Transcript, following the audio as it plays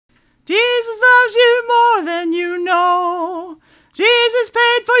Jesus loves you more than you know. Jesus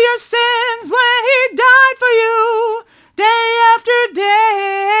paid for your sins when he died for you, day after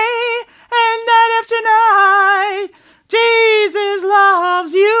day and night after night. Jesus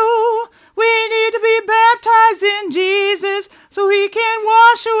loves you. We need to be baptized in Jesus so he can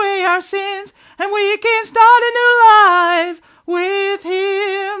wash away our sins and we can start a new life with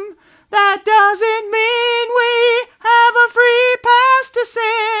him. That doesn't mean we have a free pass to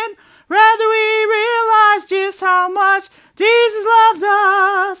sin. Rather, we realize just how much Jesus loves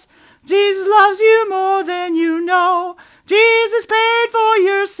us. Jesus loves you more than you know. Jesus paid for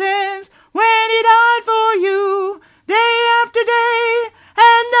your sins when he died for you, day after day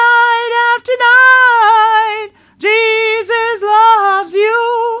and night after night. Jesus loves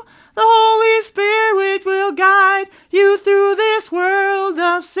you. The Holy Spirit will guide you through this world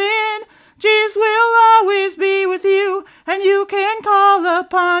of sin. Jesus will always be with you, and you can call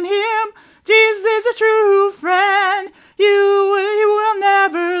upon him. Jesus is the true